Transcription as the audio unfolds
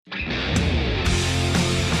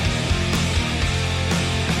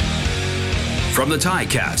From the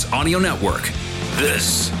Ticats Audio Network,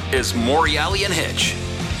 this is Morreale and Hitch.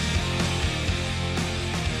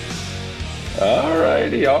 All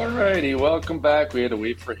righty. Welcome back. We had to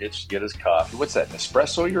wait for Hitch to get his coffee. What's that,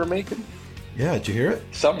 espresso you were making? Yeah, did you hear it?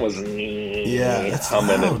 Some was that's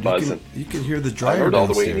humming loud. and buzzing. You can hear the dryer I heard all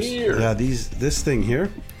the downstairs. way here. Yeah, this thing here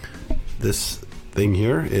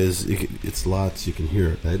is it's lots. You can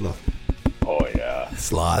hear it. Right? Look. Oh yeah,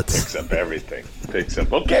 it's lots. Picks up everything.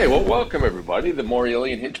 Okay, well, welcome everybody. The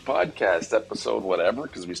Morreale and Hitch podcast, episode whatever,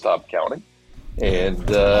 because we stopped counting, and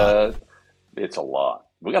it's a lot.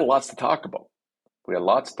 We got lots to talk about.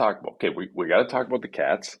 Okay, we got to talk about the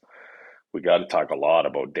Cats. We got to talk a lot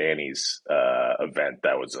about Danny's event.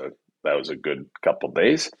 That was a good couple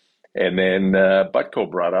days, and then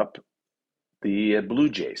Butko brought up the Blue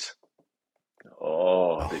Jays.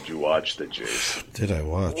 Oh, did you watch the Jays? Did I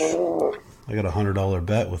watch? I got a $100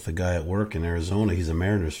 bet with the guy at work in Arizona. He's a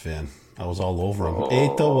Mariners fan. I was all over him.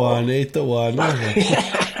 8-1.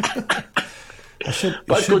 I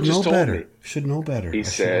should know better. Should know better. He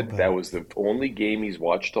said that was the only game he's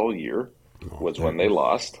watched all year was when they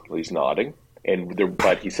lost. He's nodding.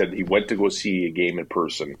 But he said he went to go see a game in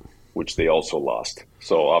person, which they also lost.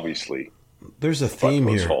 So obviously, there's a theme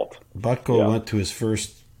Butko's here. Fault. Butko went to his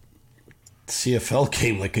first CFL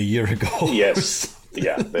game like a year ago. Yes.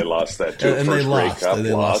 Yeah, they lost that too. And First they lost. Cup, and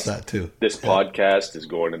they lost that too. This podcast is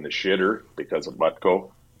going in the shitter because of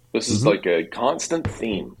Butko. This is like a constant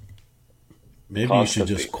theme. Maybe you should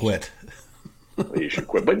just quit. You should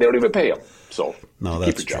quit, but they don't even pay him. So no,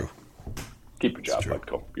 that's true. Keep your job,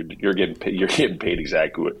 Butko. You're getting paid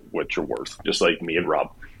exactly what you're worth, just like me and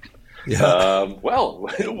Rob. Yeah. Well,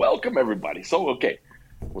 welcome everybody. So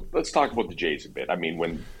let's talk about the Jays a bit. I mean,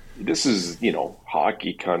 when this is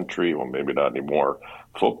hockey country, well maybe not anymore,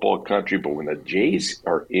 football country, but when the Jays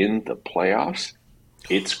are in the playoffs,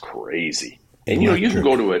 it's crazy. And you can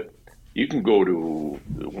go to it. You can go to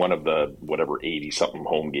one of the 80-something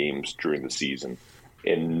home games during the season,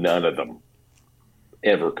 and none of them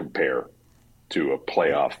ever compare to a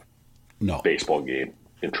playoff baseball game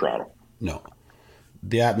in Toronto. No.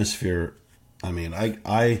 The atmosphere, I mean,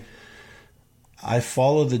 I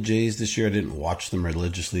followed the Jays this year. I didn't watch them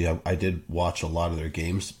religiously. I did watch a lot of their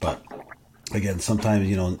games, but again, sometimes,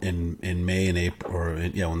 in May and April, or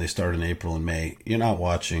when they start in April and May, you're not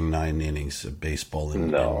watching 9 innings of baseball in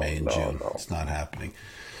May and June. No. It's not happening.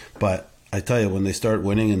 But I tell you, when they start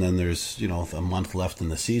winning, and then there's a month left in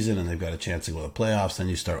the season, and they've got a chance to go to the playoffs, then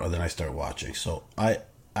I start watching. So I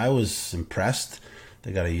was impressed.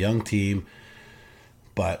 They got a young team,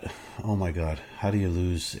 but oh my God, how do you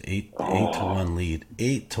lose 8-1 lead?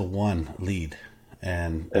 8-1 lead,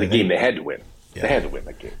 and a game they had to win. Yeah. They had to win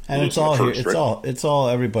that game. And it's all here. It's all.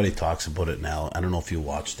 Everybody talks about it now. I don't know if you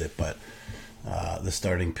watched it, but the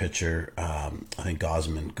starting pitcher, I think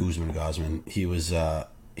Guzman. He was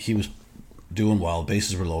doing well.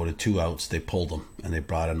 Bases were loaded, 2 outs. They pulled him, and they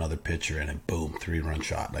brought another pitcher in, and boom, 3-run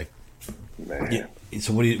shot. Like, yeah.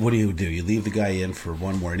 So what do you do? You leave the guy in for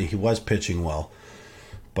one more, and he was pitching well.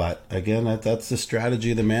 But again, that's the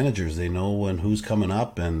strategy of the managers. They know who's coming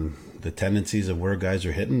up and the tendencies of where guys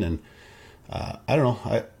are hitting, and I don't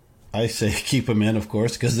know. I say keep them in, of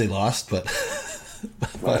course, because they lost. But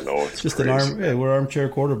I know it's just crazy. We're armchair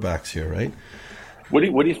quarterbacks here, right? What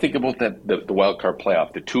do you think about that? The wild card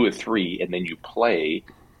playoff, the 2 of 3, and then you play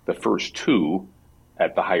the first 2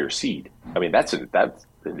 at the higher seed. I mean, that's an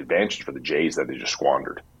advantage for the Jays that they just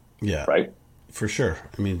squandered. Yeah, right. For sure.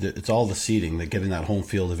 I mean, it's all the seeding, that getting that home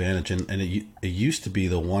field advantage, and it used to be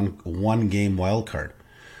the one game wild card.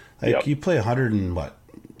 Like you play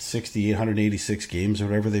 168, 186 games or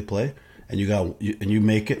whatever they play, and you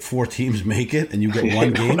make it. 4 teams make it, and you get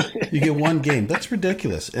one game. You get one game. That's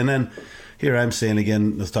ridiculous. And then here I'm saying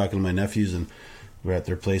again, I was talking to my nephews, and we're at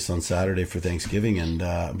their place on Saturday for Thanksgiving. And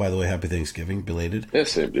by the way, happy Thanksgiving, belated.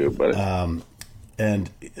 Yes, they do, buddy. And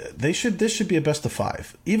this should be a best of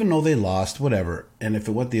 5, even though they lost, whatever. And if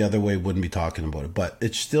it went the other way, wouldn't be talking about it. But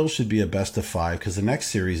it still should be a best of 5, because the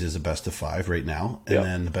next series is a best of 5 right now, and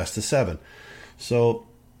then the best of 7. So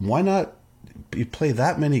why not you play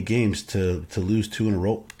that many games to lose 2 in a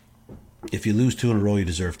row? If you lose 2 in a row, you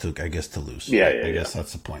deserve to lose. I guess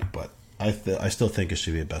that's the point. But I still think it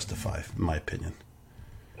should be a best of 5, in my opinion.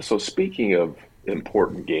 So speaking of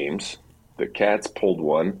important games, the Cats pulled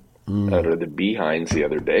one out of the behinds the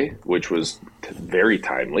other day, which was very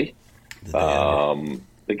timely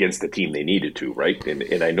against the team they needed to, right?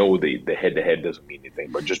 And I know the head-to-head doesn't mean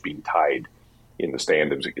anything, but just being tied in the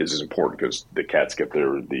standings is important because the Cats get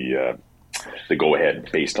the go-ahead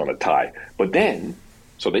based on a tie. But then,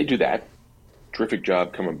 so they do that, terrific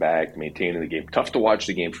job coming back, maintaining the game. Tough to watch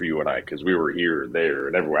the game for you and I because we were here, there,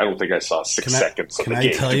 and everywhere. I don't think I saw 6 seconds of the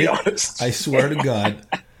game, to be honest. I swear to God,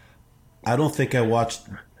 I don't think I watched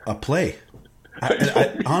a play.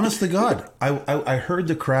 Honest to God, I heard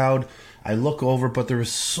the crowd. I look over, but there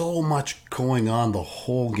was so much going on the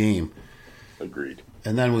whole game. Agreed.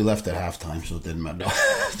 And then we left at halftime, so it didn't matter. No,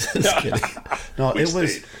 just kidding. No,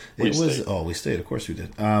 We stayed. Oh, we stayed. Of course we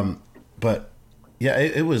did. But yeah,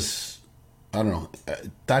 it was. I don't know.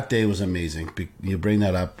 That day was amazing. You bring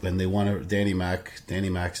that up, and they won Danny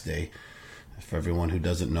Mac's day. For everyone who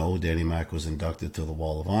doesn't know, Danny Mac was inducted to the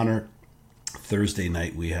Wall of Honor. Thursday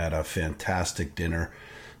night, we had a fantastic dinner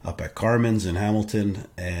up at Carmen's in Hamilton,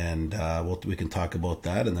 and we can talk about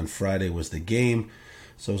that. And then Friday was the game.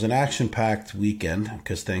 So it was an action-packed weekend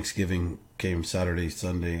because Thanksgiving came Saturday,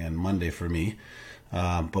 Sunday, and Monday for me.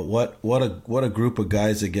 But what a group of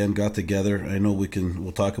guys again got together. I know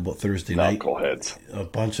we'll talk about Thursday night. Knuckleheads. A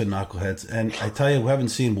bunch of knuckleheads, and I tell you, we haven't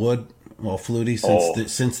seen Flutie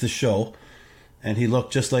since the show, and he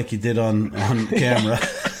looked just like he did on camera.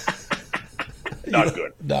 Not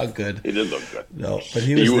good. Not good. He didn't look good. No, but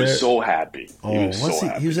he was so happy.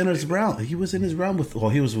 He was in his round. He was in his round with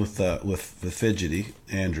Fidgety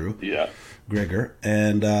Andrew. Yeah. Grigor,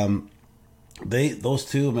 and those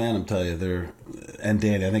two, man, I'm telling you,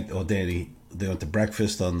 Danny. I think Danny. They went to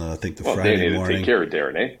breakfast on the Friday Danny morning. Take care of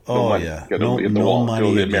Darren, eh? Yeah, no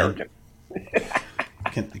money. The American.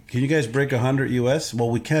 Can you guys break 100 US? Well,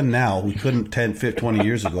 we can now. We couldn't 10, 15, 20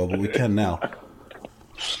 years ago, but we can now.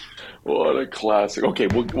 What a classic. Okay,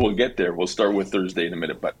 we'll get there. We'll start with Thursday in a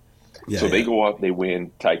minute. But they go up, they win.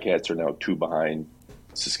 Ticats are now 2 behind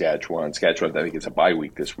Saskatchewan. Saskatchewan, I think it's a bye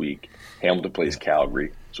week this week. Hamilton plays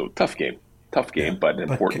Calgary. So tough game, but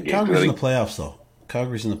an important game. Calgary's in the playoffs, though.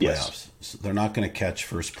 Calgary's in the playoffs. Yes. So they're not going to catch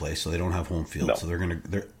first place, so they don't have home field. No. So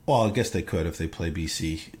I guess they could if they play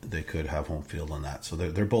BC. They could have home field on that. So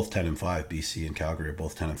they're both 10-5. BC and Calgary are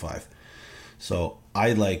both 10-5. So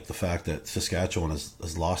I like the fact that Saskatchewan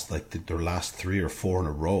has lost their last 3 or 4 in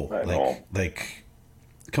a row.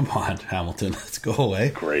 Come on, Hamilton, let's go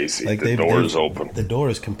away. Crazy. The door is open. The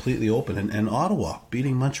door is completely open. And Ottawa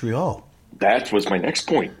beating Montreal. That was my next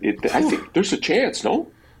point. I think there's a chance,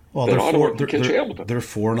 no? Well, they're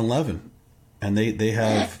 4-11, and they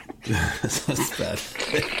have. That's bad.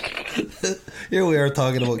 Here we are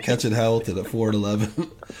talking about catching Hamilton at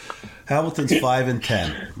 4-11. Hamilton's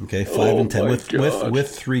 5-10. Okay, 5-10 with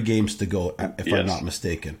 3 games to go, if I'm not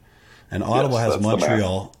mistaken. And Ottawa has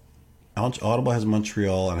Montreal. Ottawa has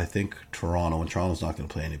Montreal, and I think Toronto. And Toronto's not going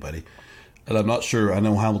to play anybody. And I'm not sure. I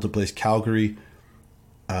know Hamilton plays Calgary,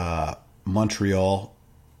 Montreal,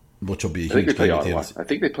 which will be a huge game. I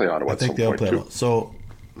think they play Ottawa. I think they'll play Ottawa. So,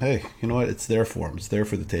 hey, you know what? It's there for them. It's there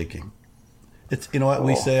for the taking. It's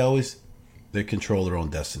we say always. They control their own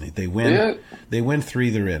destiny. They win. Yeah. They win 3.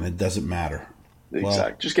 They're in. It doesn't matter. Exactly.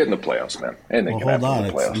 Well, just get in the playoffs, man. Anything can happen in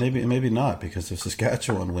the playoffs. Maybe not, because if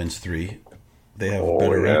Saskatchewan wins 3, they have a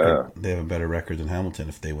better record. They have a better record than Hamilton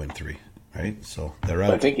if they win 3, right? So they're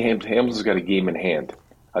out. I think Hamilton's got a game in hand.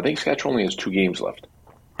 I think Saskatchewan only has 2 games left.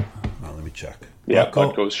 Well, let me check. Yeah,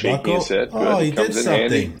 Bucko's shaking his head. Oh, he did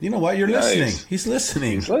something. You know what? You're listening. He's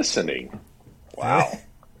listening. He's listening. Wow.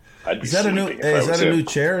 Is that a new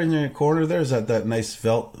chair in your corner there? Is that nice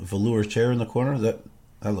velour chair in the corner? That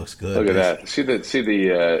looks good. Look at that. See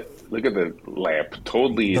the look at the lamp.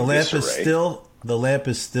 Totally. The lamp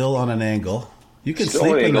is still on an angle. You can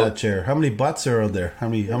sleep in that chair. How many butts are there? How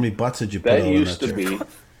many butts did you put on that chair? That used to be.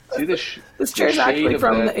 See this chair's actually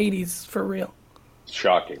from the 80s for real.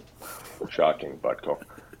 Shocking, Butko.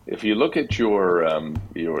 If you look at your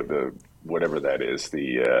whatever that is,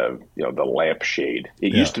 the lamp shade.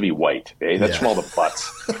 It used to be white. Eh? That's from all the butts.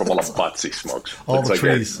 From all the butts he smokes. All the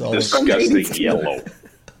trees. Disgusting yellow.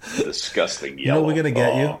 Disgusting yellow. You know what we're gonna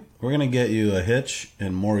get you? We're gonna get you a Hitch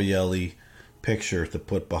and Morreale picture to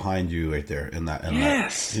put behind you right there in that.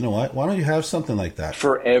 Yes. You know what? Why don't you have something like that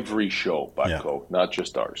for every show, Butko? Not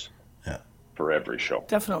just ours. Yeah. For every show.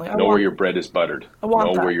 Definitely. Where your bread is buttered.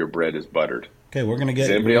 Where your bread is buttered. Okay, we're gonna get.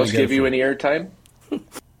 Does anybody else give you any airtime?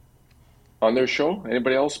 On their show?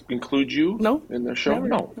 Anybody else include you in their show?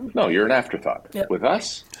 Never. No, you're an afterthought. Yep. With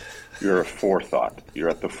us, you're a forethought. You're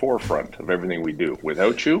at the forefront of everything we do.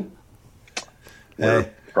 Without you, we're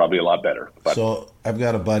probably a lot better. But so I've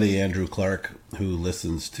got a buddy, Andrew Clark, who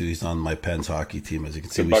listens to. He's on my Pens hockey team, as you can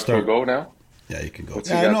see. We start go now. Yeah, you can go.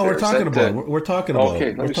 We're talking about it. We're talking about it.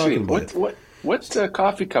 Okay, let me see. What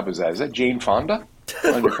coffee cup is that? Is that Jane Fonda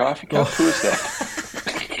on your coffee cup? Who is that?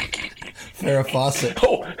 Farrah Fawcett.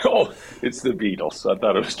 Oh, it's the Beatles. I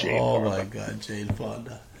thought it was Jane Fonda. My God, Jane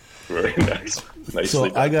Fonda. Very nice.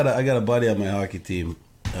 So I got a buddy on my hockey team,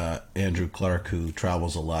 Andrew Clark, who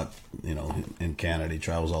travels a lot, in Canada. He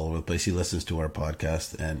travels all over the place. He listens to our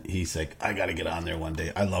podcast, and he's like, I got to get on there one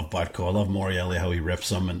day. I love Butko. I love Morreale, how he rips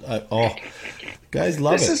them. And guys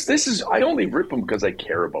love it. This is. I only rip him because I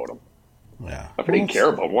care about him. Yeah. If I didn't care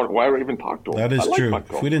about him, why would I even talk to him? That is true.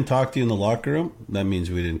 If we didn't talk to you in the locker room, that means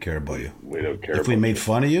we didn't care about you. We don't care. If we made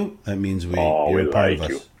fun of you, that means you're a part of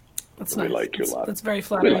us. That's we nice. like you a lot. That's very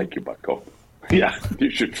flattering. We like you, Butko. Yeah, you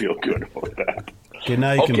should feel good about that. Okay,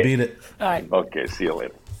 now you can beat it. All right. Okay, see you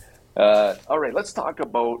later. All right, let's talk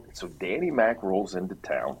about. So Danny Mac rolls into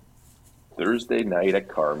town Thursday night at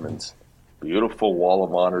Carmen's. Beautiful Wall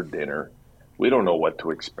of Honor dinner. We don't know what to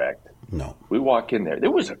expect. No. We walk in there.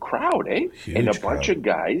 There was a crowd, eh? Huge and a crowd. bunch of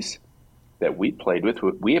guys that we played with,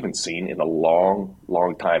 we haven't seen in a long,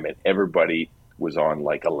 long time. And everybody was on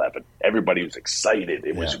like 11. Everybody was excited.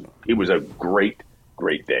 It was a great,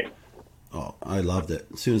 great day. Oh, I loved it.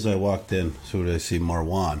 As soon as I walked in, so did I see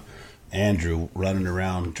Marwan, Andrew running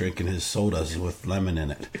around drinking his sodas with lemon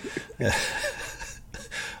in it.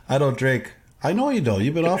 I don't drink. I know you don't.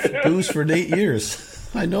 You've been off booze for 8 years.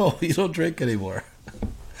 I know you don't drink anymore.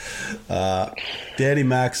 Danny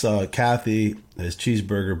Max, Kathy, his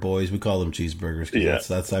cheeseburger boys. We call them cheeseburgers because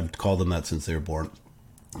that's I've called them that since they were born.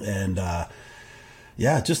 And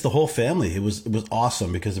just the whole family. It was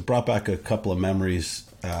awesome because it brought back a couple of memories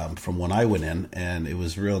from when I went in, and it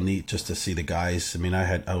was real neat just to see the guys. I mean,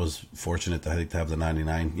 I was fortunate to have the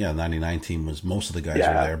 99. Yeah, 99 team was most of the guys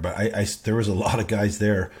were there, but I there was a lot of guys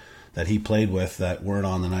there that he played with that weren't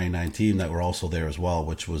on the 99 team that were also there as well,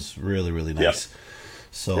 which was really, really nice. Yep.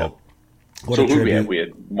 So, what a tribute. We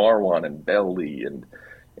had Marwan and Belly and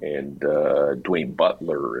Dwayne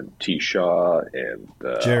Butler and T. Shaw and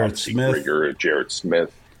Jared Smith, Grigger, Jared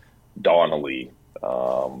Smith, Donnelly,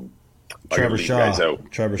 Trevor Shaw.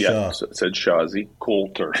 Shaw. Said Shawzy,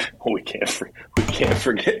 Coulter. We can't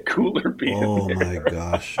forget Cooler being there. My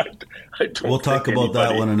gosh. I don't we'll talk about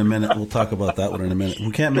that one in a minute.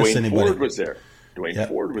 We can't miss anybody. Ford was there. Dwayne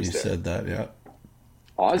Ford was there. You said that, yeah.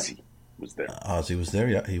 Ozzy was there. Ozzy was there,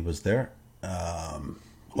 yeah. He was there.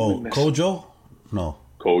 Kojo? No.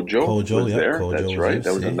 Kojo was there. Kojo That's right.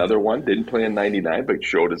 That was another one. Didn't play in 99, but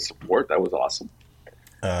showed his support. That was awesome.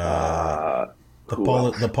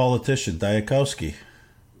 The politician, Diakowski.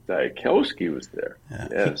 Diakowski was there. Yeah.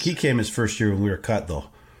 Yes. He came his first year when we were cut, though.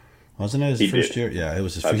 Wasn't it his first year? Yeah, it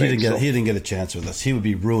was his first. He didn't get a chance with us. He would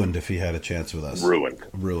be ruined if he had a chance with us. Ruined.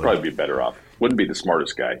 Probably be better off. Wouldn't be the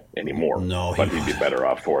smartest guy anymore. No, but he'd be better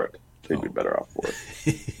off for it.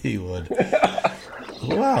 He would.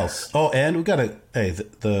 Who else? Oh, and we got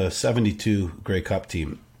the 72 Grey Cup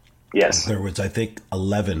team. Yes. There was, I think,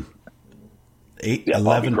 11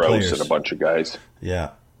 Bobby Gross players and a bunch of guys. Yeah,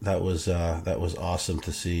 that was awesome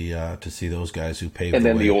to see those guys who paved and the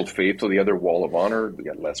then way. The Old Faithful, the other Wall of Honor. We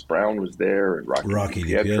got Les Brown was there, and Rocky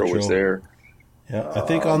DiPietro was there. Yeah, I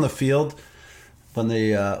think on the field when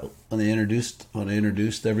they introduced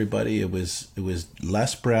everybody, it was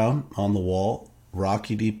Les Brown on the wall,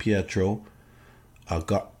 Rocky DiPietro,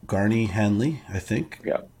 Garney Henley, I think,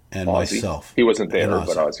 and Ozzy. Myself. He wasn't there,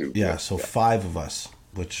 but Ozzy. Yeah, so 5 of us,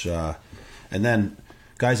 which. And then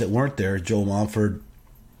guys that weren't there, Joe Montford,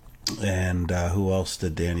 and who else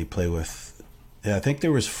did Danny play with? Yeah, I think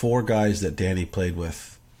there was 4 guys that Danny played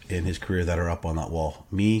with in his career that are up on that wall.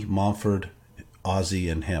 Me, Montford,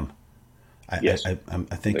 Ozzy, and him. I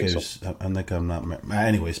think it was. So. I think I'm not.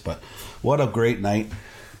 Anyways, but what a great night.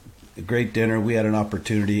 A great dinner. We had an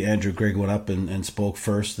opportunity. Andrew Grigg went up and spoke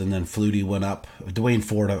first, and then Flutie went up. Dwayne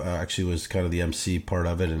Ford actually was kind of the MC part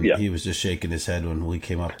of it, and he was just shaking his head when we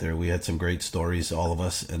came up there. We had some great stories, all of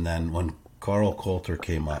us. And then when Carl Coulter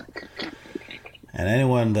came up, and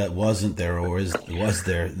anyone that wasn't there or was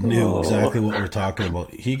there knew exactly what we were talking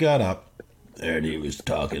about. He got up, and he was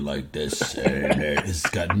talking like this, and he's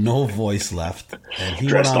got no voice left. And he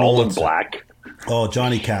dressed went on all in black. Oh,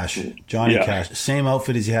 Johnny Cash. Cash. Same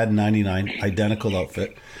outfit as he had in 99. Identical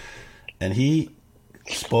outfit. And he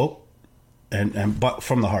spoke, but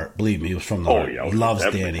from the heart. Believe me, he was from the heart. Yeah, loves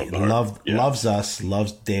Danny. Loves us.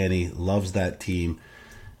 Loves Danny. Loves that team.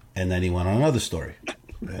 And then he went on another story.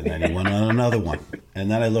 And then he went on another one. And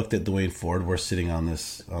then I looked at Dwayne Ford. We're sitting on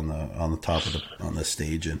the top of the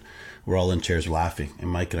stage, and we're all in chairs laughing. And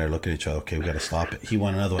Mike and I look at each other. Okay, we got to stop it. He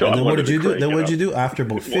won another one. And then what did you do? What did you do after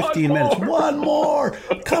about 15 minutes? One more.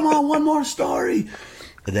 Come on, one more story.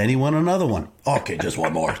 And then he won another one. Okay, just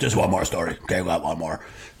one more. Just one more story. Okay, we got one more.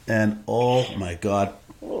 And oh my God,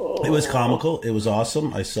 it was comical. It was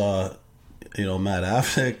awesome. I saw Matt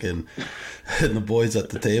Affleck and the boys at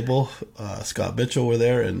the table, Scott Mitchell were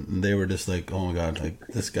there, and they were just like, oh my God, like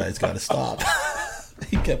this guy's got to stop.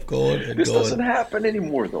 He kept going and this going. doesn't happen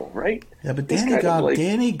anymore, though, right? Yeah, but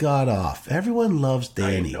Danny got off. Everyone loves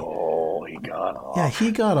Danny. I know, he got off. Yeah,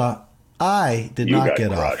 he got off. I did not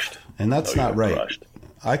get crushed. off, and that's not right. Crushed.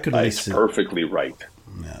 I could. It's perfectly right.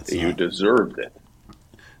 Yeah, you deserved it.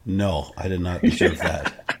 No, I did not deserve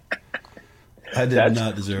that. I did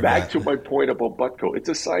not deserve that. Back to my point about Butko. It's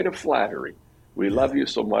a sign of flattery. We love you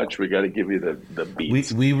so much. We got to give you the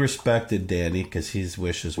beats. We respected Danny because his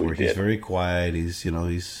wishes were he's very quiet. He's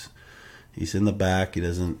he's in the back. He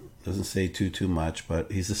doesn't say too much,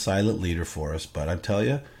 but he's a silent leader for us. But I tell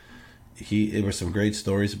you, there were some great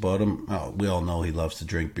stories about him. Oh, we all know he loves to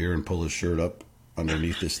drink beer and pull his shirt up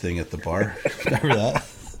underneath this thing at the bar. Remember that?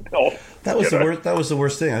 No, that was the worst. That was the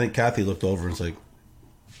worst thing. I think Kathy looked over and was like,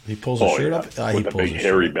 he pulls his shirt up. With a big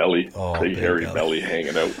hairy belly. Big hairy belly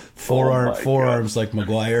hanging out. Forearms like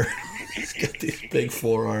Maguire. He's got these big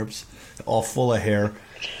forearms, all full of hair.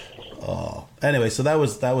 Anyway, so that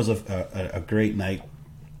was a great night,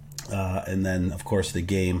 and then of course the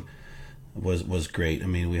game was great. I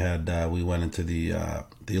mean, we went into the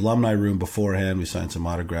alumni room beforehand. We signed some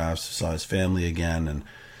autographs. Saw his family again, and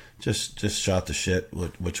just shot the shit,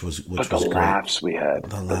 which was great. Laughs we had,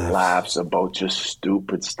 the laughs about just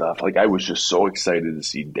stupid stuff. Like I was just so excited to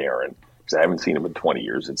see Darren because I haven't seen him in 20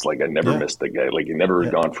 years. It's like I never missed the guy. Like he never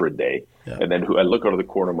had gone for a day. Yeah. And then I look out of the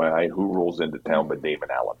corner of my eye, and who rolls into town but Damon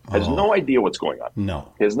Allen? Has no idea what's going on.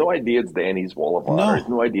 No, he has no idea it's Danny's Wall of Honor. He has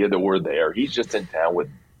no idea that we're there. He's just in town with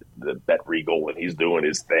the Bet Regal and he's doing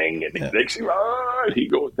his thing, and he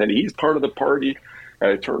goes. Then he's part of the party. And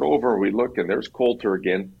I turn over and we look, and there's Coulter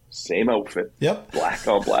again, same outfit, black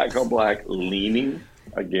on black on black, leaning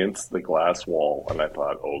against the glass wall. And I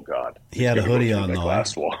thought, oh God, he had a hoodie on, though.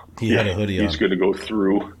 Glass wall. He had a hoodie on. He's going to go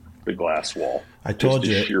through the glass wall. I told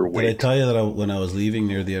you. Did I tell you that when I was leaving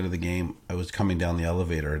near the end of the game, I was coming down the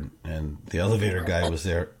elevator, and the elevator guy was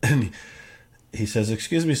there, and he says,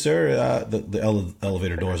 "Excuse me, sir, the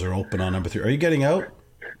elevator doors are open on number 3. Are you getting out?"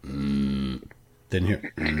 Didn't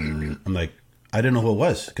hear. I'm like, I didn't know who it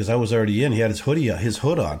was because I was already in. He had his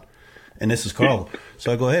hood on, and this is Carl.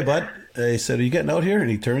 So I go, "Hey, bud." He said, "Are you getting out here?" And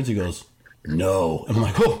he turns, he goes, "No." And I'm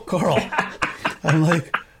like, "Oh, Carl." I'm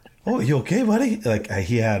like, "Oh, you okay, buddy?" Like I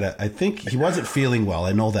think he wasn't feeling well.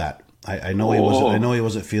 I know that. I know he wasn't. I know he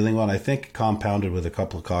wasn't feeling well. I think compounded with a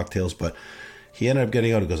couple of cocktails, but he ended up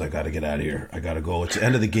getting out. He goes, "I got to get out of here. I got to go." It's the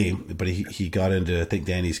end of the game, but he got into, I think,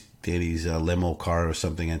 Danny's limo car or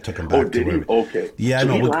something, and took him back. Okay. Yeah,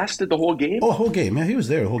 so he lasted the whole game. Oh, whole game. Yeah, he was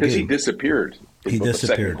there the whole game. Because he disappeared. He disappeared. The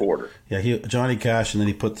second quarter. Yeah, Johnny Cash, and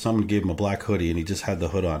then someone gave him a black hoodie, and he just had the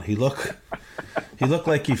hood on. He looked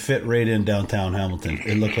like he fit right in downtown Hamilton.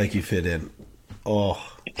 It looked like he fit in. Oh.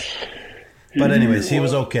 But anyways, he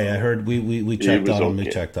was okay. I heard we checked on him. We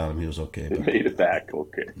checked on him. He was okay. He made it back.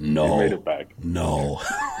 Okay. No. He made it back. No.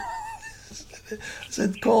 I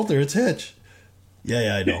said, Coulter, it's Hitch.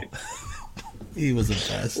 Yeah, I know. He was the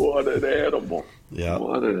best. What an animal. Yeah.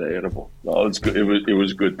 What an animal. No, it's good. It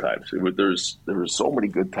was good times. There were so many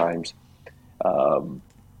good times. And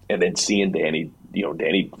then seeing Danny,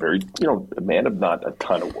 Danny very, a man of not a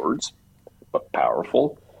ton of words, but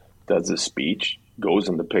powerful, does his speech, goes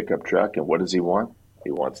in the pickup truck, and what does he want?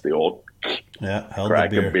 He wants the old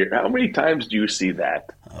crack of beer. How many times do you see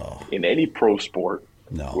that in any pro sport?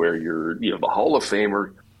 No. Where the Hall of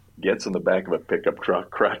Famer gets in the back of a pickup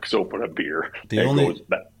truck, cracks open a beer. The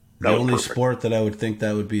only sport that I would think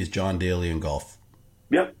that would be is John Daly in golf.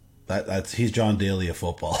 Yep. He's John Daly of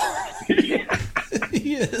football.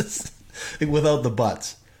 He is. Without the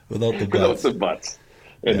butts. Without the butts.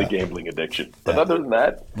 And the gambling addiction. But other than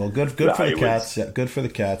that, well, good for the Cats. Yeah, good for the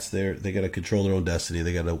Cats. They got to control their own destiny.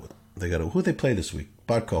 They got to. Who they play this week?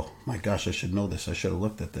 Butko. My gosh, I should know this. I should have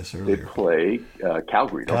looked at this earlier. They play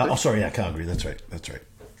Calgary. Don't they? Oh, sorry, Calgary. That's right.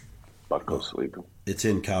 Butko's sleeping. It's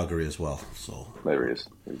in Calgary as well. So there he is.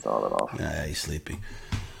 He's on and off. Yeah, he's sleeping.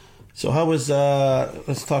 So how was?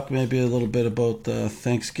 Let's talk maybe a little bit about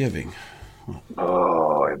Thanksgiving.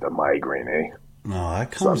 Oh, the migraine, eh? No,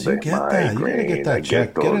 that comes. Sunday, you get that. You gotta get that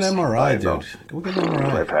checked. Get an MRI, dude. Go get an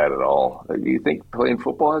MRI. I've had it all. Do you think playing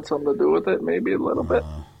football had something to do with it? Maybe a little bit.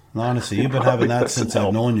 No, honestly, you've been having that since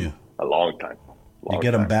I've known you. A long time. You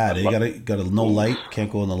get them bad. You got no light.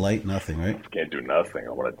 Can't go in the light. Nothing, right? Can't do nothing.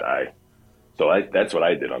 I want to die. So that's what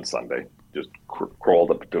I did on Sunday. Just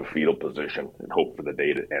crawled up into a fetal position and hoped for the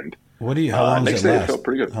day to end. How long does it last? I felt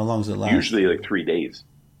pretty good. How long does it last? Usually like 3 days.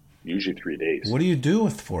 Usually 3 days. What do you do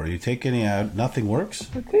it for? You take any? Nothing works.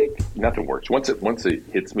 I think nothing works. Once it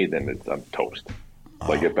hits me, then I'm toast.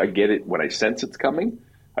 Like if I get it when I sense it's coming,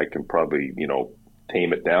 I can probably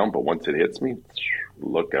tame it down. But once it hits me,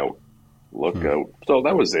 look out, look out. So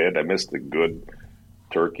that was it. I missed a good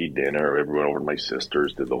turkey dinner. Everyone over to my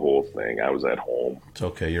sister's, did the whole thing. I was at home. It's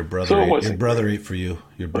okay. Your brother ate for you.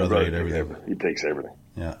 Your brother ate everything. He takes everything.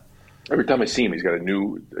 Yeah. Every time I see him, he's got a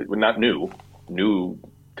new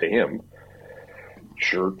to him,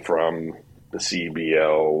 shirt from the CBL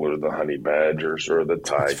or the Honey Badgers or the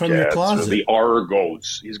Ticats or the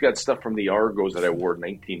Argos. He's got stuff from the Argos that I wore in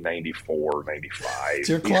 1994, 95. It's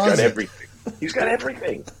your closet. He's got everything. He's got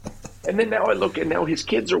everything. And then now I look and now his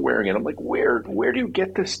kids are wearing it. I'm like, where do you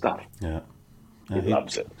get this stuff? Yeah. He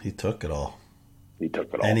loves it. He took it all. He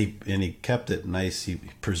took it all. And he kept it nice. He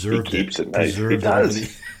preserved it. He keeps it nice. He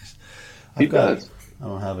does. He does. I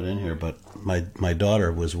don't have it in here, but my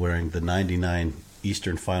daughter was wearing the 99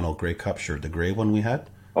 Eastern Final Grey Cup shirt, the gray one we had.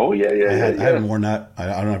 Oh, yeah. I haven't worn that.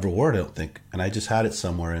 I don't ever wore it, I don't think. And I just had it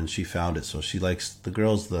somewhere, and she found it. So she likes,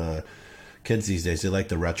 the kids these days, they like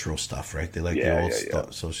the retro stuff, right? They like the old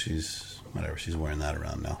stuff. So she's wearing that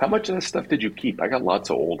around now. How much of that stuff did you keep? I got lots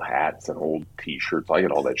of old hats and old T-shirts. I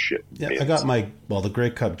got all that shit. Yeah, I got the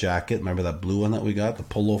Grey Cup jacket. Remember that blue one that we got, the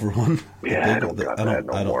pullover one? Yeah, I don't got that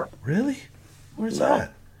no more. Really? Where's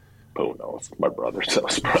that? Oh no, it's my brother's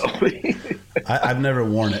house probably. I've never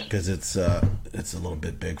worn it because it's a little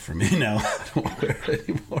bit big for me now. I don't wear it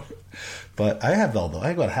anymore. But I have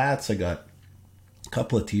I got hats. I got a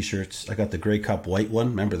couple of T-shirts. I got the Grey Cup white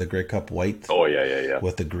one. Remember the Grey Cup white? Oh yeah.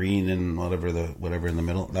 With the green and whatever in the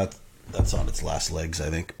middle. That's on its last legs, I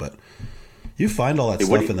think. But you find all that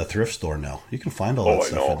stuff in the thrift store now. You can find all that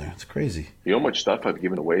stuff in there. It's crazy. You know how much stuff I've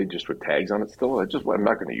given away just with tags on it still? I'm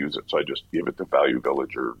not going to use it, so I just give it to Value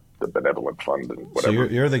Village or the Benevolent Fund and whatever.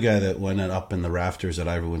 So you're the guy that went up in the rafters at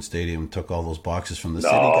Iverwood Stadium and took all those boxes from the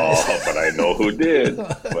city guys? No, but I know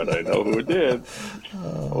who did.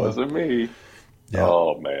 It wasn't me. Yeah.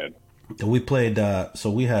 Oh, man. We played,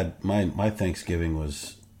 so we had, my Thanksgiving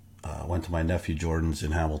was, went to my nephew Jordan's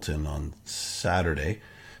in Hamilton on Saturday.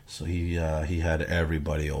 So he had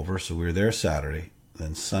everybody over. So we were there Saturday.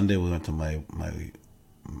 Then Sunday we went to my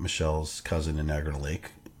Michelle's cousin in Niagara Lake,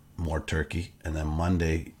 more turkey. And then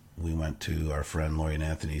Monday we went to our friend Lori and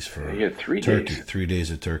Anthony's for 3 turkey. days. 3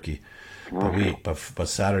 days of turkey. Wow. But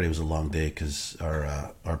Saturday was a long day because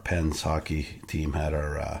our Pens hockey team had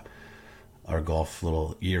our golf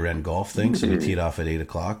little year-end golf thing. So we teed off at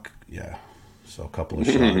 8:00. Yeah. So a couple of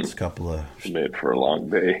shots, made for a long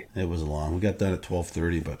day. It was long. We got done at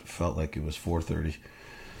 12:30, but it felt like it was 4:30.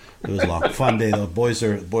 It was a long, fun day though. Boys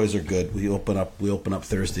are good. We open up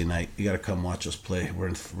Thursday night. You got to come watch us play. We're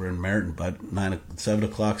in Meriden, bud. 7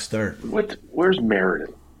 o'clock start. Where's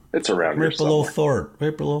Meriden? It's around here somewhere.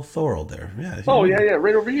 Right below Thorold there. Yeah. Oh yeah,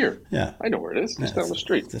 right over here. Yeah, I know where it is. Just down the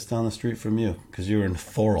street. Just down the street from you, because you're in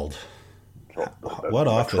Thorold. What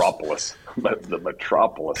office? The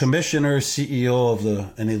Metropolis. Commissioner, CEO of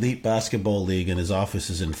an elite basketball league, and his office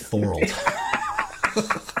is in Thorold.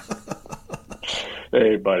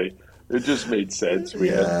 Hey, buddy, it just made sense. We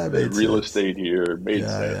had real estate here. It made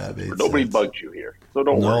sense. Nobody bugs you here, so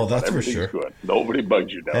don't worry. No, that's for sure. Good. Nobody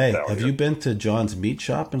bugs you downtown. Hey, have you been to John's Meat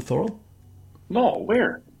Shop in Thorold? No,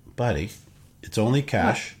 where? Buddy, it's only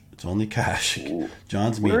cash. It's only cash. Ooh.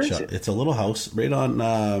 John's Meat Shop. It's a little house right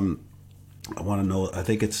on. I want to know. I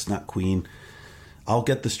think it's not Queen. I'll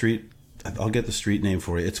get the street name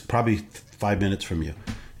for you. It's probably 5 minutes from you.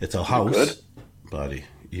 It's a house, good? Buddy.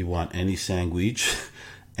 You want any sandwich,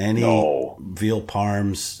 any veal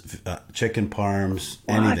parms, chicken parms,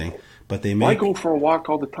 anything. But they make. I go for a walk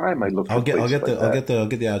all the time. I'll get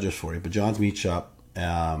the address for you. But John's Meat Shop,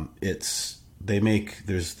 there's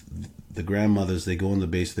the grandmothers. They go in the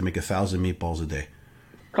base. They make 1,000 meatballs a day.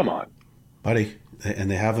 Come on, buddy.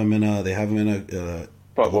 And they have them in a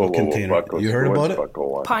container. Buckles, you heard about it?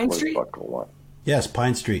 Pine Street? Yes,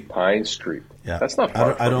 Pine Street. Pine Street. Yeah, that's not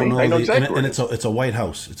far. I don't know. I know exactly. And it's a White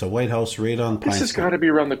House. It's a White House right on Pine Street. This has got to be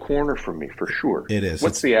around the corner from me for sure. It is.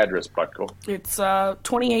 What's the address, Butko? It's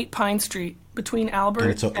 28 Pine Street between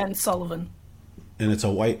Albert and Sullivan. And it's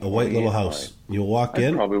a white little house. You'll walk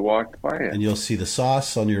in. I probably walked by it. And you'll see the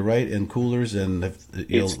sauce on your right and coolers. And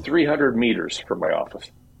it's 300 meters from my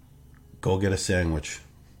office. Go get a sandwich.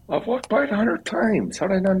 I've walked by it 100 times. How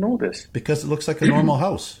did I not know this? Because it looks like a normal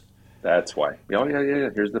house. That's why. Oh, yeah.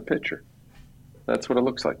 Here's the picture. That's what it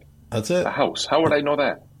looks like. That's it. A house. How would I know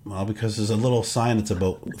that? Well, because there's a little sign that's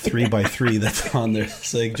about 3 by 3 that's on there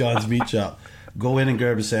saying John's Meat Shop. Go in and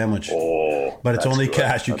grab a sandwich. Oh, but it's only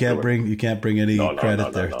cash. You can't bring any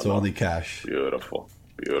credit there. It's only cash. Beautiful.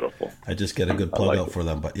 I just get a good plug out for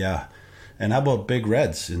them. But yeah. And how about Big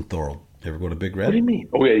Reds in Thorold? You ever go to Big Red? What do you mean?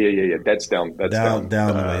 Oh, yeah. That's down. That's down the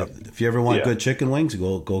way. If you ever want good chicken wings,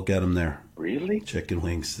 go get them there. Really? Chicken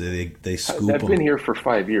wings. They scoop them. I've been here for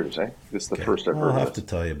 5 years, eh? This is the first I've heard of I'll have to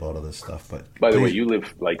tell you about all this stuff. But by the way, you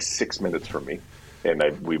live like 6 minutes from me, and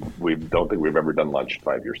we don't think we've ever done lunch in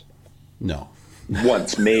 5 years. No.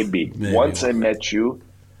 Once, maybe. Once I met you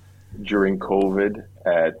during COVID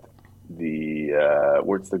at the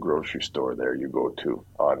where's the grocery store there you go to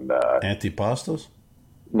on Antipastos?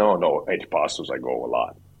 No, Antipastos I go a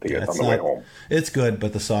lot. On the way home. It's good,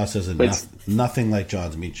 but the sauce isn't nothing like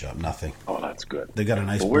John's Meat Shop. Nothing. Oh, that's good. They got a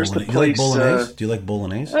nice bolognese. You like bolognese? Do you like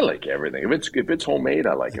bolognese? I like everything. If it's homemade,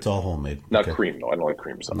 I like it. It's all homemade. Not cream, though. I don't like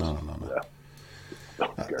cream sauce. No. Yeah.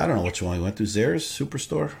 I don't know which one you went to. Zehrs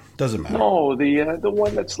Superstore? Doesn't matter. No, the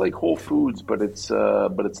one that's like Whole Foods, but it's not.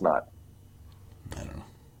 I don't know.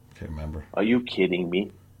 Can't remember. Are you kidding me?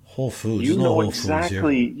 Whole Foods. You know Whole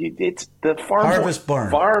exactly. Foods here. It's the Farm Harvest Boy.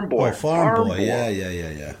 Barn. Farm Boy. Oh, Farm Boy.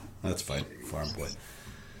 Yeah. That's fine. Farm Boy.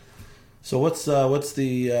 So what's on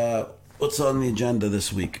the agenda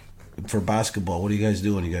this week for basketball? What are you guys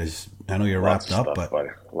doing? I know you're wrapped up, but buddy.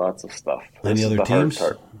 Lots of stuff. Any other teams?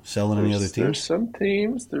 Selling any other teams? There's some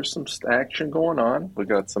teams. There's some action going on. We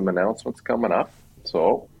got some announcements coming up.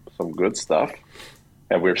 So some good stuff.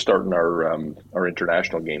 And we're starting our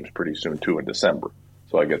international games pretty soon too in December.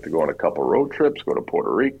 So I get to go on a couple road trips, go to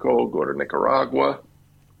Puerto Rico, go to Nicaragua.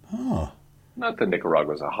 Oh. Not that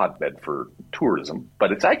Nicaragua is a hotbed for tourism,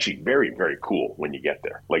 but it's actually very, very cool when you get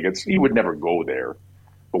there. Like you would never go there,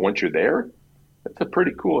 but once you're there, it's a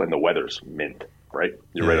pretty cool, and the weather's mint, right?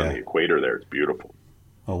 You're right on the equator there. It's beautiful.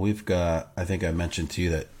 Well, we've got, I think I mentioned to you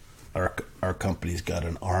that our company's got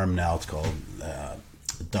an arm now. It's called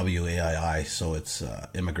WAII. So it's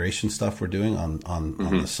immigration stuff we're doing on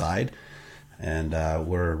the side. And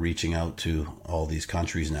we're reaching out to all these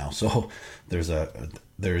countries now. So there's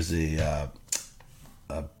a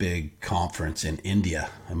big conference in India,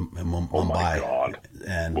 in Mumbai. Oh my God.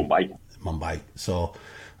 And Mumbai. So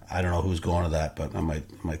I don't know who's going to that, but I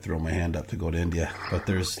might throw my hand up to go to India. But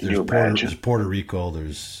there's Puerto Rico,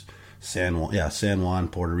 there's San Juan,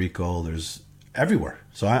 Puerto Rico, there's everywhere.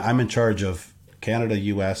 So I'm in charge of Canada,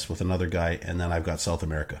 US with another guy, and then I've got South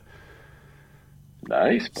America.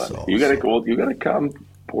 Nice, buddy. You gotta come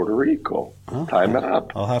Puerto Rico. Time it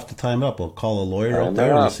up. I'll have to time it up. I'll call a lawyer out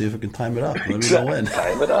there and see if we can time it up. Let me know when.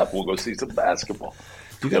 Time it up. We'll go see some basketball.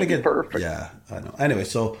 You gotta get perfect. Yeah, I know. Anyway,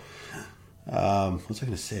 so what was I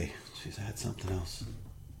gonna say? Jeez, I had something else.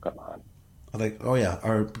 Come on.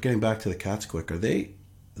 Getting back to the Cats quick. Are they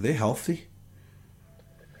healthy?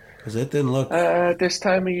 Because it didn't look this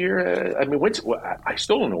time of year. I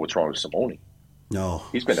still don't know what's wrong with Simone. No,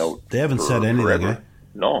 he's been out. They haven't said anything. Eh?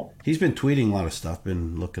 No, he's been tweeting a lot of stuff.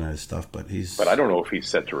 Been looking at his stuff, but I don't know if he's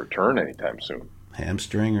set to return anytime soon.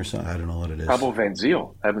 Hamstring or something. I don't know what it is. Pablo Van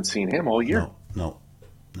Zyl. I haven't seen him all year. No.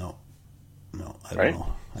 I don't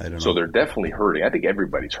know. So they're definitely hurting. I think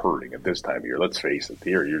everybody's hurting at this time of year. Let's face it.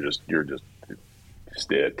 Here, you're just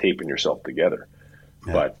taping yourself together.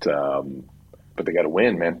 Yeah. But they got to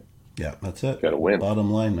win, man. Yeah, that's it. Got to win.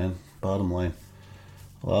 Bottom line, man. Bottom line.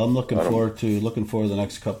 Well, I'm looking forward to the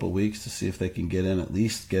next couple of weeks to see if they can at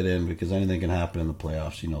least get in, because anything can happen in the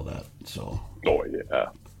playoffs. You know that. So. Oh yeah.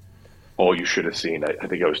 Oh, you should have seen. I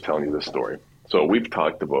think I was telling you this story. So we've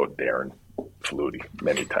talked about Darren Flutie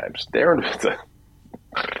many times. Darren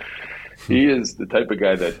he is the type of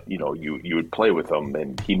guy that you would play with him,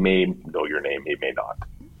 and he may know your name, he may not.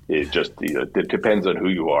 It just it depends on who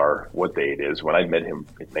you are, what day it is. When I met him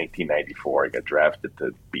in 1994, I got drafted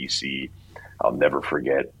to BC. I'll never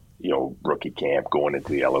forget, rookie camp, going into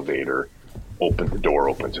the elevator, the door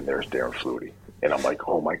opens, and there's Darren Flutie. And I'm like,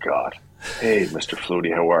 oh my God. Hey, Mr.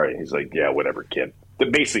 Flutie, how are you? He's like, yeah, whatever, kid.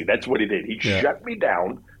 Basically, that's what he did. He shut me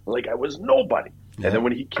down like I was nobody. Yeah. And then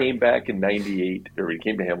when he came back in 98, or he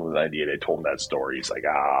came to Hamilton in 98, I told him that story. He's like,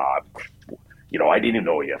 I didn't even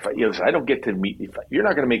know you. If I don't get to meet you, you're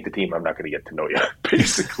not going to make the team, I'm not going to get to know you.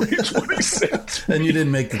 Basically, is what he said. And you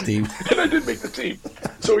didn't make the team. And I didn't make the team.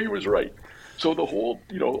 So he was right. So the whole,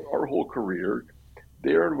 our whole career,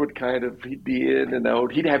 Darren would he'd be in and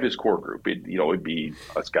out. He'd have his core group. It'd be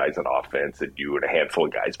us guys on offense and you and a handful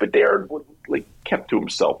of guys. But Darren would kept to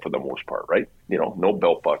himself for the most part, right? No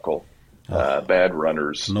belt buckle, bad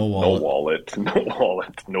runners, no wallet,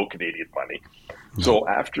 no Canadian money. No. So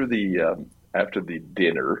after the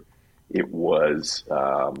dinner, it was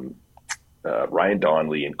Ryan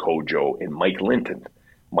Donnelly and Kojo and Mike Linton.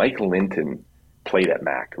 Mike Linton played at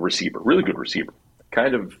Mac, a receiver, really good receiver,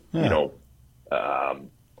 kind of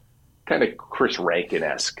Chris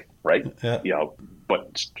Rankin-esque, right? Yeah.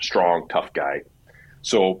 But strong, tough guy.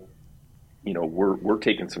 So, we're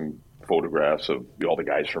taking some photographs of all the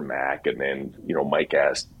guys from Mac, and then Mike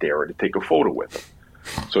asked Darren to take a photo with him.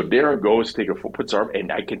 So Darren goes to take a photo, puts arm,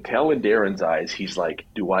 and I can tell in Darren's eyes, he's like,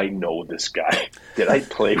 "Do I know this guy? Did I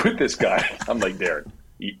play with this guy?" I'm like, "Darren,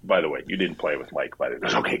 by the way, you didn't play with Mike." By the way, he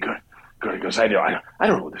goes, "Okay, good." He goes, I don't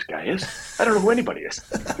know who this guy is. I don't know who anybody is."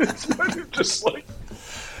 Just like,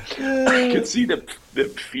 I could see the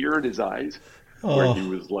fear in his eyes where he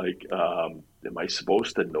was like, "Am I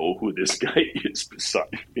supposed to know who this guy is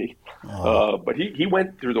beside me?" But he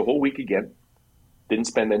went through the whole week again. Didn't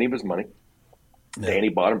spend any of his money. Yeah. Danny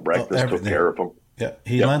bought him breakfast, took care of him. Yeah,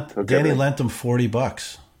 Danny lent him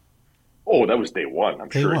 $40. Oh, that was day one. I'm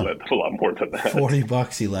sure he lent a lot more than that.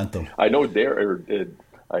 $40 he lent them. I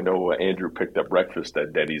know Andrew picked up breakfast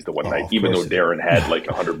at Denny's the one night, even though Darren had like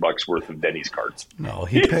 $100 worth of Denny's cards. No,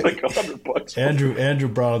 he picked like $100. Andrew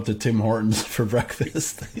brought him to Tim Hortons for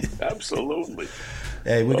breakfast. Absolutely.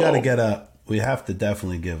 Hey, we have to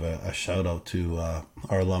definitely give a shout out to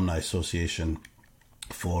our alumni association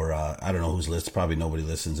for I don't know who's listening. Probably nobody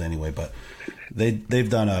listens anyway, but they've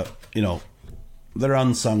done they're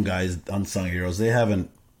unsung guys, unsung heroes.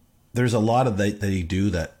 There's a lot of that they do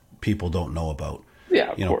that people don't know about.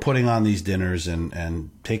 Yeah, putting on these dinners and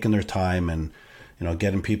taking their time and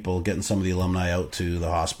getting some of the alumni out to the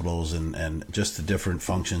hospitals and just the different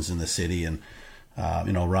functions in the city and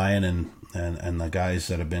Ryan and the guys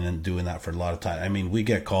that have been doing that for a lot of time. I mean, we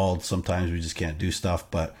get called sometimes, we just can't do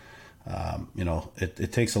stuff, but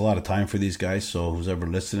it takes a lot of time for these guys. So who's ever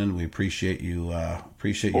listening, we appreciate you.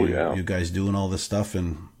 You guys doing all this stuff,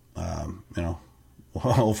 and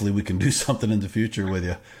hopefully we can do something in the future with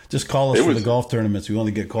you. Just call us for the golf tournaments. We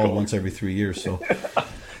only get called once every 3 years, so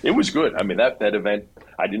it was good. I mean, that event,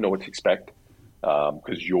 I didn't know what to expect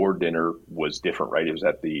because your dinner was different, right? It was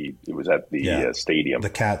at the stadium. The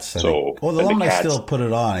Cats. The alumni still put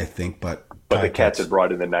it on, I think, but the Cats had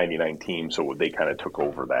brought in the '99 team, so they kind of took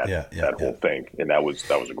over that whole thing, and that was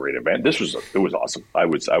a great event. It was awesome. I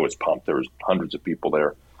was pumped. There was hundreds of people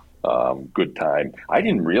there. Good time. I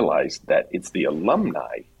didn't realize that it's the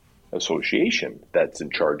alumni association that's in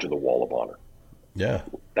charge of the Wall of Honor. Yeah,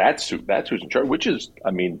 that's who's in charge. Which is,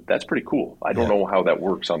 I mean, that's pretty cool. I don't know how that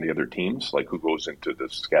works on the other teams, like who goes into the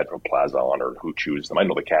Saskatchewan Plaza Honor, who chooses them. I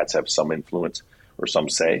know the Cats have some influence or some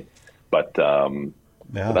say, but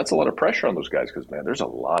that's a lot of pressure on those guys because, man, there's a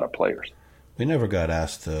lot of players. We never got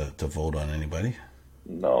asked to vote on anybody.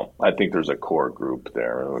 No, I think there's a core group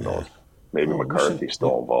there. Who knows? Maybe McCarthy's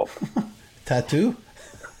still involved. Tattoo?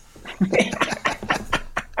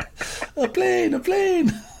 A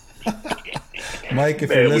plane. Mike, if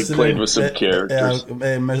you're listening, we played with some characters.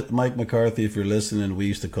 Mike McCarthy, if you're listening, we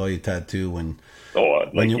used to call you Tattoo when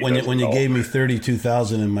you gave me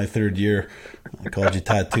 $32,000 in my third year. I called you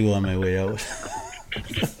Tattoo on my way out.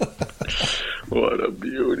 What a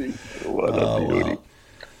beauty! Wow.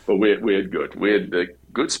 But we had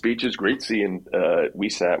good speeches. Great seeing. We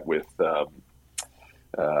sat with the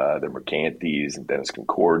Mercantis and Dennis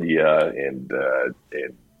Concordia and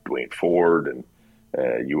Dwayne Ford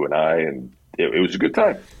and you and I, and it was a good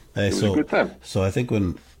time. It was a good time. So I think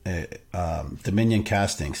when Dominion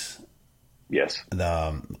Castings. Yes.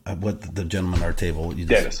 The gentleman at our table.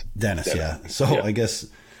 Dennis, yeah. So yeah. I guess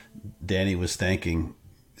Danny was thanking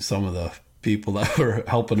some of the people that were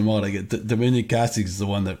helping him out. I get Dominion Castings is the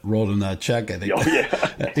one that wrote him that check, I think. Oh,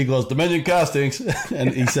 yeah. He goes, Dominion Castings, and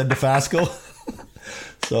he said DeFasco.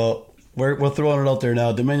 So we're throwing it out there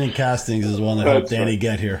now. Dominion Castings is the one that helped Danny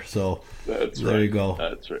get here. So there you go.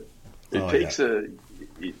 That's right.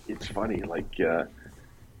 It's funny, like the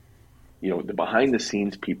behind the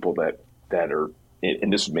scenes people that are.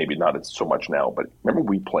 And this is maybe not so much now, but remember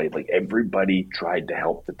we played, like everybody tried to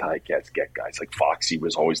help the Ticats get guys. Like Foxy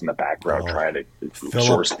was always in the background trying to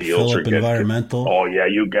source deals. Philip Environmental. Oh, yeah,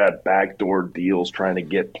 you got backdoor deals trying to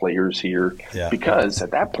get players here. Yeah. Because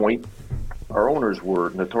at that point, our owners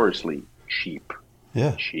were notoriously cheap.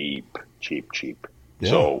 Yeah. Cheap. Yeah.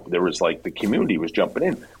 So there was like the community was jumping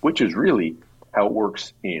in, which is really how it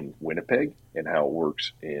works in Winnipeg and how it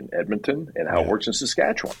works in Edmonton and how it works in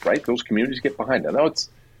Saskatchewan, right? Those communities get behind it. Now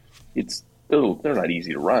they're not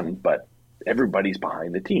easy to run, but everybody's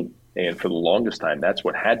behind the team. And for the longest time, that's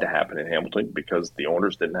what had to happen in Hamilton because the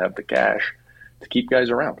owners didn't have the cash to keep guys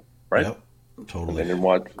around, right? Yep, totally. And then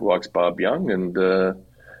walks Bob Young, and the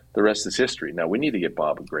rest is history. Now we need to get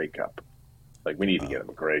Bob a Grey Cup. Like we need to get him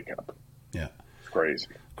a Grey Cup. Yeah, it's crazy.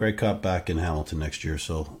 Grey Cup back in Hamilton next year.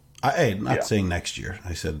 So. Saying next year.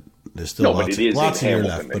 I said there's still lots of year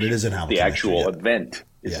left, but it is in Hamilton. The actual event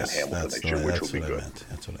is in Hamilton next year, which will be good.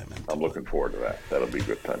 That's what I meant. I'm looking forward to that. That'll be a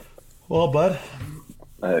good time. Well, bud,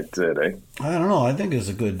 That's it, eh? I don't know. I think it's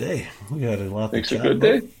a good day. We had a lot to chat It's a good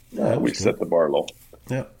about. day? Yeah, we set the bar low.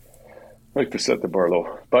 Yep. Like to set the bar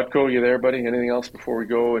low. Butko, you there, buddy? Anything else before we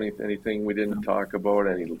go? Anything we didn't talk about?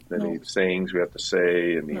 Any sayings we have to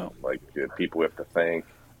say? Any people we have to thank?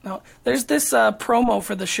 No. There's this promo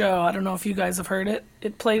for the show. I don't know if you guys have heard it.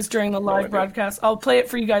 It plays during the live broadcast. I'll play it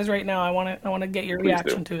for you guys right now. I want to get your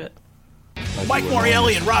reaction to it. Mike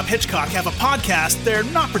Morreale and Rob Hitchcock have a podcast they're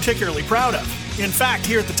not particularly proud of. In fact,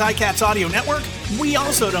 here at the Ticats Audio Network, we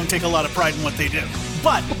also don't take a lot of pride in what they do.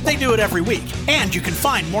 But they do it every week. And you can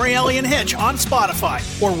find Morreale and Hitch on Spotify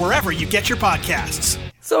or wherever you get your podcasts.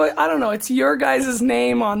 So, I don't know. It's your guys'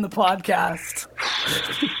 name on the podcast.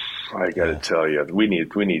 I got to tell you, we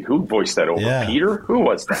need. Who voiced that over? Yeah. Peter? Who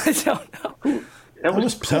was that? I don't know. That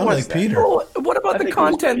was sound like that? Peter. Oh, what about the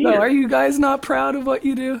content, though? Peter. Are you guys not proud of what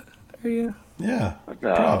you do? Are you? Yeah. No,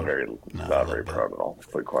 proud. not very proud at all.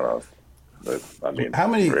 To be quite honest. But, I mean, How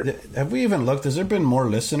many have we even looked? Has there been more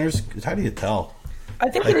listeners? How do you tell? I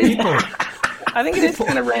think it is. I think it is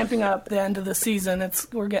kind of ramping up the end of the season.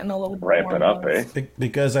 We're getting a little bit ramping more up, eh?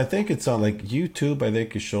 Because I think it's on like YouTube. I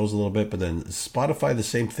think it shows a little bit, but then Spotify the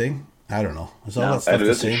same thing. I don't know. Is all that stuff And it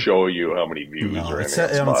the doesn't same? show you how many views No, or it's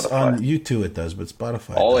anything on Spotify. on YouTube it does, but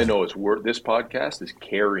Spotify. All I doesn't. know is this podcast is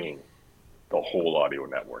carrying the whole audio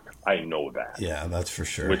network. I know that. Yeah, that's for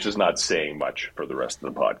sure. Which is not saying much for the rest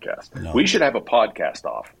of the podcast. No. We should have a podcast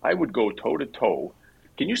off. I would go toe to toe.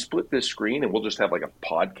 Can you split this screen and we'll just have like a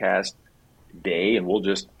podcast day and we'll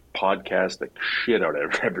just podcast the shit out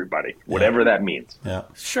of everybody, whatever that means. Yeah,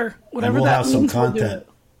 Sure. and Whatever we'll that have some means, we'll do content. it.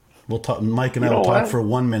 We'll talk. Mike and I You will know talk what? for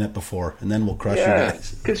 1 minute before, and then we'll crush you Yeah,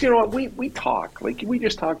 guys. because you know what, we talk like we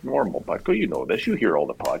just talk normal. Butko, you know this. You hear all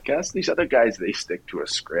the podcasts. These other guys, they stick to a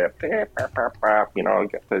script. You know,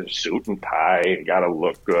 get the suit and tie. Got to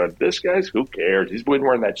look good. This guy's, who cares? He's been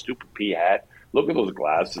wearing that stupid pea hat. Look at those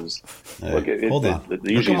glasses. Hey, Look at it. hold on.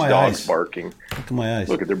 Usually Look at my his dog's eyes. barking. Look at my eyes.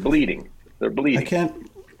 Look at, they're bleeding. They're bleeding. I can't.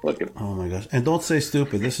 Look at. Oh my gosh! And don't say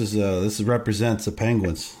stupid. This represents the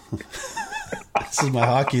Penguins. This is my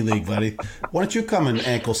hockey league, buddy. Why don't you come and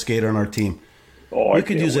ankle skate on our team? Oh, You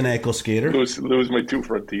could use an ankle skater. lose my 2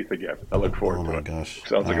 front teeth again. I look forward Oh to my it. gosh!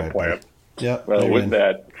 Sounds like All a right, plan. buddy. Yeah. Well, you're with in.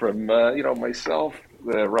 that, from myself,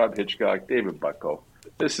 Rob Hitchcock, David Butko,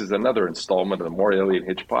 this is another installment of the Morreale and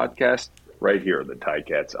Hitch podcast right here on the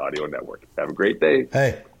Ticats Audio Network. Have a great day.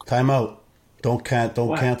 Hey, time out! Don't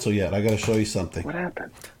cancel yet. I got to show you something. What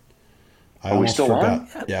happened? I Are we almost still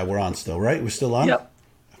forgot. on? Yeah, we're on still, right? We're still on? Yep.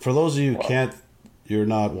 For those of you who you're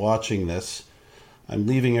not watching this, I'm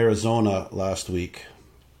leaving Arizona last week.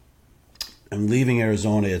 I'm leaving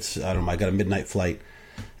Arizona. I got a midnight flight.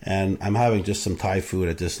 And I'm having just some Thai food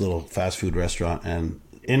at this little fast food restaurant. And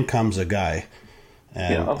in comes a guy.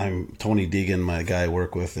 And I'm Tony Deegan, my guy I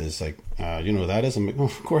work with, is like, you know who that is? I'm like, well,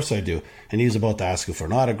 of course I do. And he was about to ask him for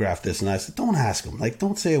an autograph, this and that. I said, don't ask him. Like,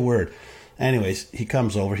 don't say a word. Anyways, he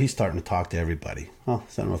comes over. He's starting to talk to everybody. Oh,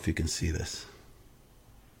 I don't know if you can see this.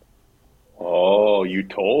 Oh, you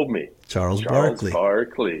told me. Charles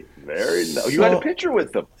Barkley. Very nice. You had a picture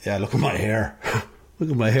with them. Yeah, look at my hair. Look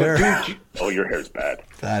at my hair. Oh, your hair's bad.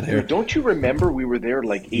 Bad hair. Dude, don't you remember we were there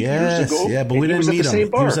like 8 years ago? Yeah, but and we didn't he meet was at him. the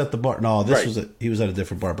same bar. He was at the bar. No, Right. he was at a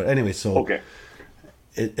different bar. But anyway, so Okay.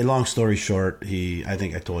 Long story short, I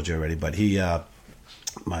think I told you already, but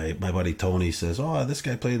my buddy Tony says, "Oh, this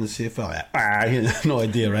guy played in the CFL." He had no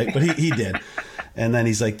idea, right? But he did. And then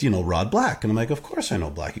he's like, "Do you know Rod Black?" And I'm like, "Of course I know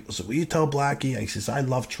Black." He goes, "Will you tell Blackie?" He says, "I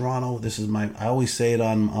love Toronto. This is I always say it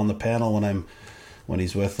on the panel when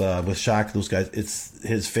he's with Shaq, those guys. It's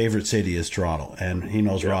his favorite city is Toronto, and he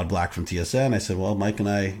knows Rod Black from TSN." I said, "Well, Mike and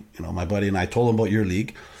I, my buddy and I told him about your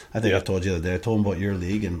league. I think I told you the other day. I told him about your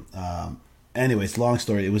league, and anyways, long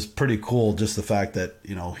story. It was pretty cool, just the fact that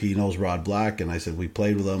he knows Rod Black, and I said we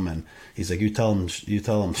played with him, and he's like, you tell him,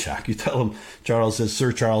 Shaq, you tell him.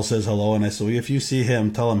 Sir Charles says hello, and I said, well, if you see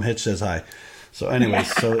him, tell him Hitch says hi. So,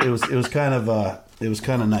 anyways, so it was kind of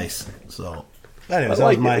nice. So, anyways, that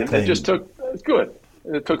was my claim. It just took good.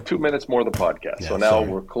 It took 2 minutes more of the podcast. Yeah, so now sorry.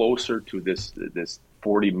 we're closer to this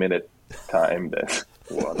 40-minute time. That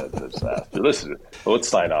what a disaster. Listen, let's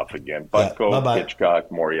sign off again. Butko, bye-bye. Hitchcock,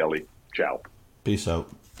 Morreale. Ciao. Peace out.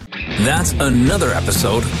 That's another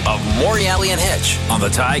episode of Morreale and Hitch on the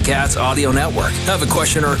Ticats Audio Network. Have a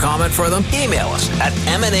question or a comment for them? Email us at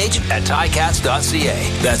manh@ticats.ca.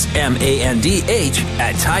 That's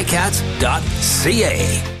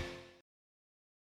MANDH@ticats.ca.